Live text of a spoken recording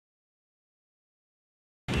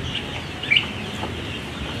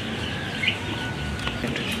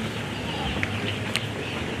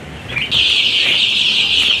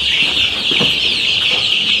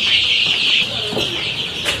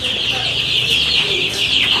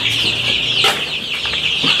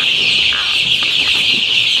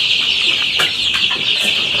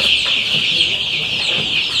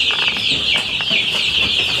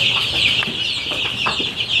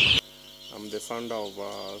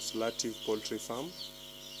of Sulative Poultry Farm,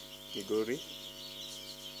 Migori.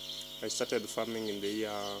 I started farming in the year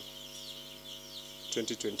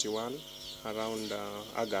 2021, around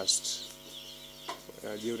August,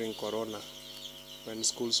 during Corona, when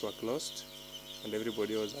schools were closed and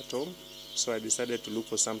everybody was at home. So I decided to look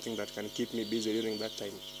for something that can keep me busy during that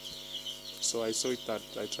time. So I saw it that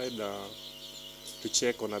I tried to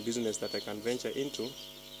check on a business that I can venture into.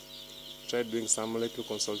 Tried doing some little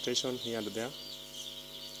consultation here and there,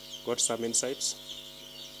 got some insights,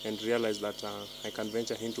 and realized that I can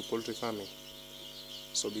venture into poultry farming.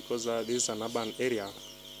 So because this is an urban area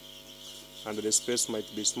and the space might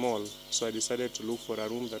be small, so I decided to look for a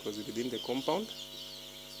room that was within the compound,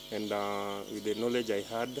 and with the knowledge I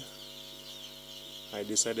had, I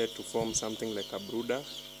decided to form something like a brooder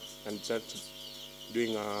and start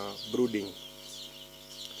doing brooding.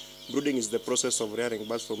 Brooding is the process of rearing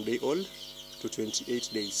birds from day old to 28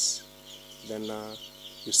 days. Then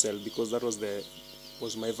you sell, because that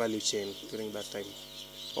was my value chain during that time.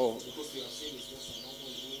 Oh, because you are saying it's just a normal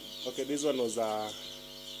room. Okay, this one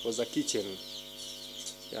was a kitchen.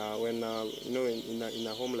 Yeah, when you know, in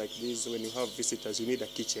a home like this, when you have visitors, you need a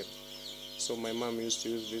kitchen. So my mom used to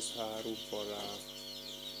use this room for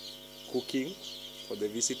cooking for the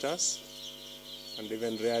visitors, and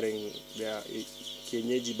even rearing their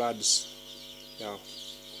kienyeji birds. Yeah.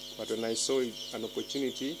 But when I saw an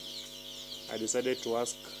opportunity, I decided to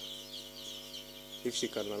ask if she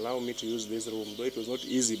can allow me to use this room. Though it was not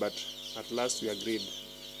easy, but at last we agreed,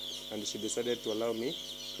 and she decided to allow me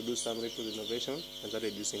to do some little renovation and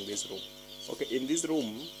started using this room. Okay, in this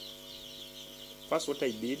room, first what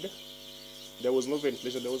I did, there was no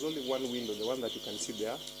ventilation. There was only one window, the one that you can see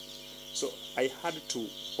there. So I had to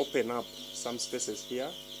open up some spaces here,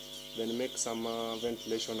 then make some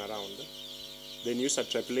ventilation around. Then use a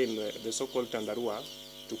tripline, the so-called tandarua,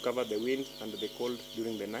 to cover the wind and the cold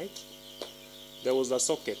during the night. There was a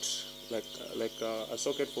socket, like a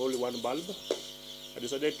socket for only one bulb. I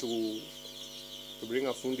decided to bring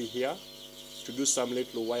a fundi here to do some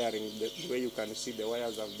little wiring. The way you can see, the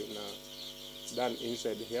wires have been done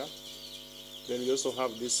inside here. Then we also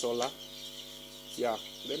have this solar. Yeah,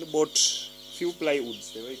 then bought few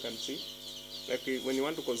plywoods, the way you can see. Like when you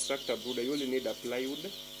want to construct a brooder, you only need a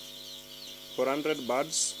plywood. For 100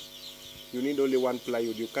 birds, you need only one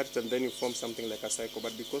plywood. You cut it and then you form something like a cycle.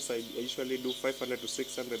 But because I usually do 500 to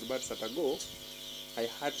 600 birds at a go, I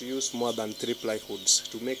had to use more than 3 plywoods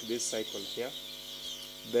to make this cycle here.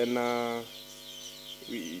 Then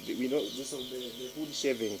we know this is the wood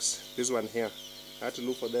shavings. This one here, I had to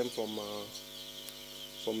look for them from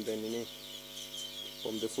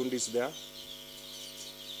the fundis there.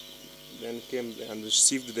 Then came and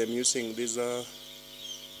received them using this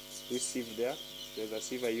sieve there. There's a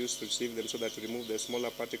sieve I used to sieve them so that to remove the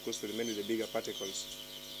smaller particles to remain with the bigger particles.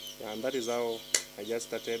 Yeah, and that is how I just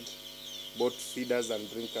started. Bought feeders and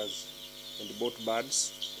drinkers and bought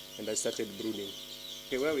birds, and I started brooding.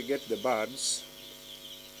 Okay, where we get the birds,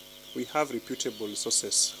 we have reputable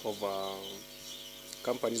sources of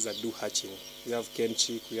companies that do hatching. We have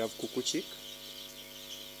Kenchik, we have Kukuchik,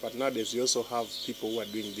 but nowadays we also have people who are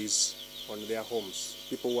doing this on their homes.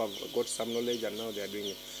 People who have got some knowledge and now they are doing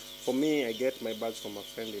it. For me, I get my birds from a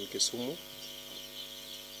friend in Kisumu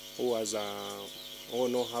who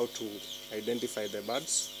know how to identify the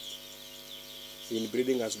birds.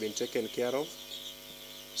 Inbreeding has been taken care of.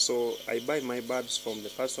 So I buy my birds from the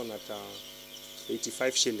person at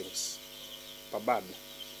 85 shillings per bird.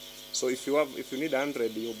 So if you need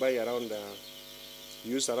 100, you buy around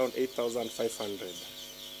use around 8,500.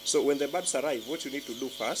 So when the birds arrive, what you need to do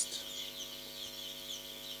first,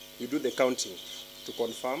 you do the counting to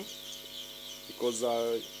confirm, because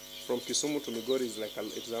from Kisumu to Migori is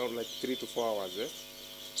it's around like 3 to 4 hours.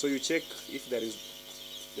 So you check if there is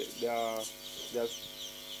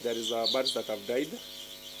birds that have died,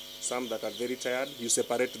 some that are very tired. You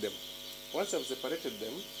separate them. Once you've separated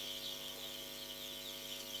them,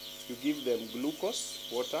 you give them glucose,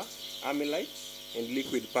 water, amylite, and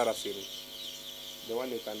liquid paraffin. The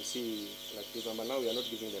one you can see like this one, but now we are not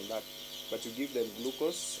giving them that. But you give them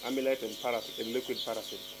glucose, amylite, and paraffin, and liquid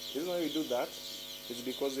paraffin. The reason why we do that is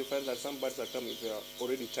because we find that some birds are coming, they are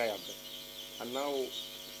already tired, and now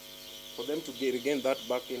for them to regain that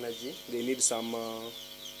back energy, they need some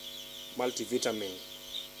multivitamin.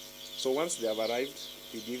 So once they have arrived,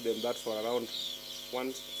 you give them that for around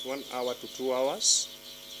 1 hour to 2 hours.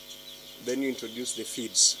 Then you introduce the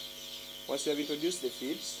feeds. Once you have introduced the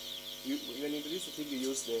feeds, when you introduce the feed, you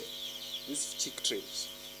use these chick trays.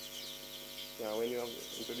 Yeah, when you have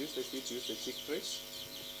introduced the feeds, you use the chick trays.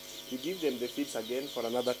 You give them the feeds again for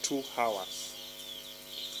another 2 hours.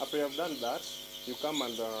 After you have done that, you come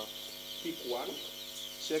and pick one,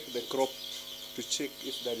 check the crop to check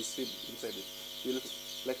if there is feed inside it. You'll,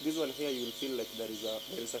 like this one here, you will feel like there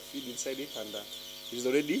is a feed inside it, and it is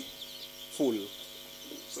already full.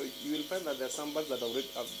 So you will find that there are some birds that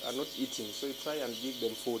are not eating. So you try and give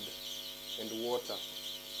them food and water.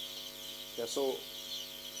 Yeah. So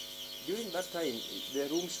during that time, the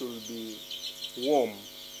room should be warm.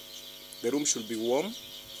 The room should be warm.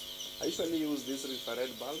 I usually use these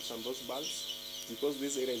infrared bulbs and those bulbs because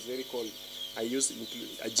this area is very cold. I use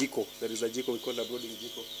a jiko. There is a jiko, we call a brooding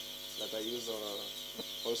jiko, that I use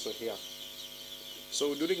also here.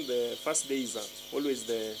 So during the first days, always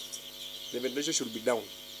the ventilation should be down.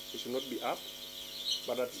 It should not be up.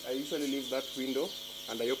 But I usually leave that window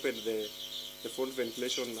and I open the front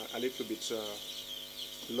ventilation a little bit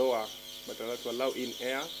lower, but to allow in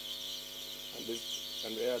air,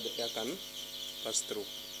 and the air can pass through.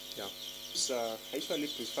 Yeah. So, I usually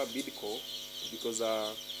prefer Bidco because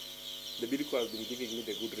the Bidco has been giving me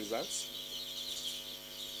the good results.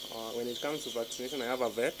 When it comes to vaccination, I have a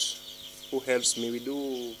vet who helps me. We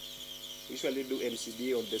usually do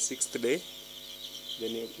MCD on the 6th day,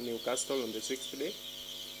 the Newcastle on the 6th day.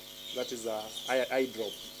 That is eye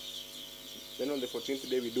drop. Then on the 14th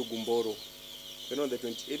day we do Gumboro. Then on the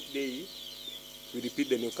 28th day we repeat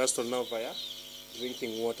the Newcastle now via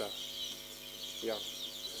drinking water. Yeah.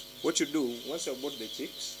 What you do, once you have bought the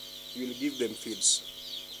chicks, you will give them feeds.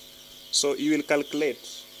 So you will calculate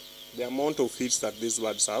the amount of feeds that these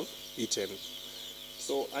birds have eaten.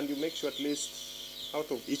 So, and you make sure at least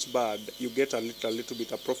out of each bird you get a little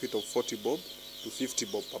bit of profit of 40 bob to 50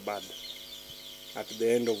 bob per bird at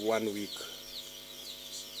the end of 1 week.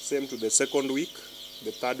 Same to the second week,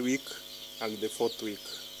 the third week, and the fourth week.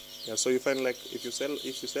 Yeah, so you find like if you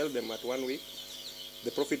sell them at 1 week,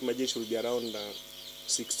 the profit margin should be around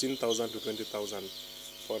 16,000 to 20,000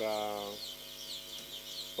 for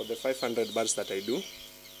the 500 birds that I do.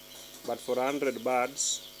 But for 100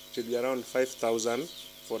 birds, it will be around 5,000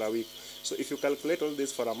 for a week. So if you calculate all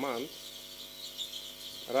this for a month,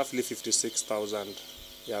 roughly 56,000.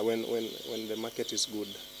 Yeah, when the market is good.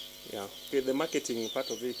 Yeah. Okay, the marketing part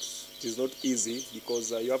of it is not easy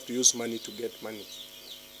because you have to use money to get money.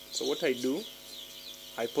 So what I do,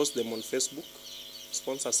 I post them on Facebook,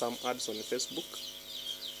 sponsor some ads on Facebook.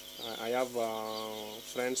 I have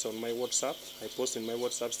friends on my WhatsApp. I post in my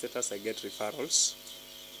WhatsApp status, I get referrals.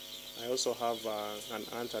 I also have an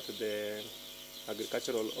aunt at the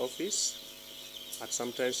agricultural office. And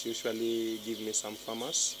sometimes usually give me some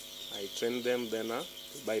farmers. I train them, then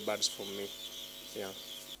buy birds from me. Yeah.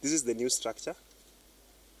 This is the new structure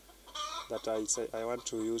that I want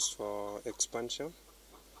to use for expansion.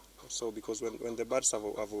 So because when the birds have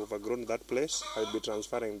overgrown that place, I'll be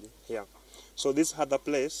transferring here. So this other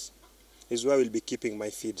place is where we'll be keeping my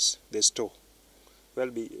feeds, the store.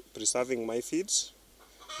 We'll be preserving my feeds,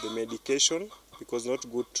 the medication, because it's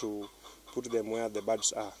not good to put them where the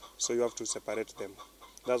birds are. So you have to separate them.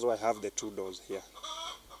 That's why I have the 2 doors here.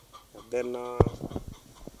 And then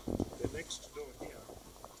the next door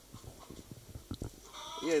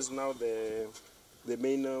here is now the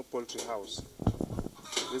main poultry house.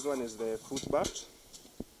 This one is the foot bath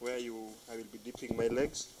where I will be dipping my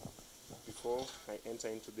legs before I enter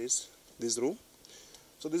into this room.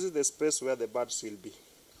 So this is the space where the birds will be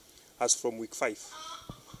as from week 5.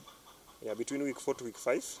 Yeah, between week 4 to week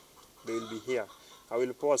 5 they will be here. I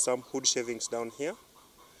will pour some wood shavings down here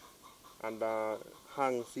and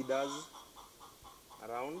hang feeders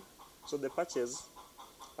around. So the patches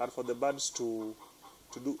are for the birds to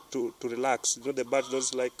relax. You know, the birds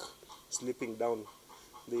don't like sleeping down.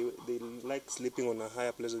 They like sleeping on a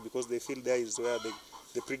higher places because they feel there is where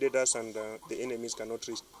the predators and the enemies cannot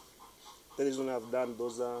reach. That is when I've done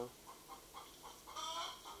those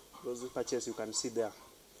patches you can see there.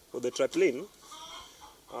 For the trampoline,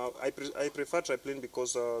 I prefer trampoline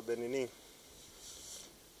because the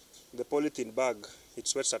polythene bag, it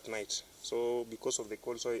sweats at night. So because of the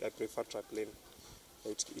cold, so I prefer trampoline.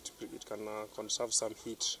 It can conserve some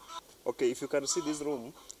heat. Okay, if you can see this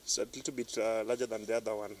room, it's a little bit larger than the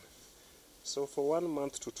other one. So for 1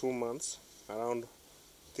 month to 2 months, around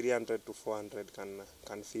 300 to 400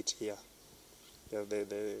 can fit here.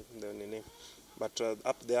 But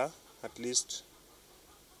up there, at least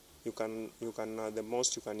you can the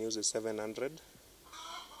most you can use is 700,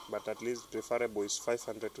 but at least preferable is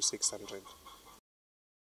 500 to 600.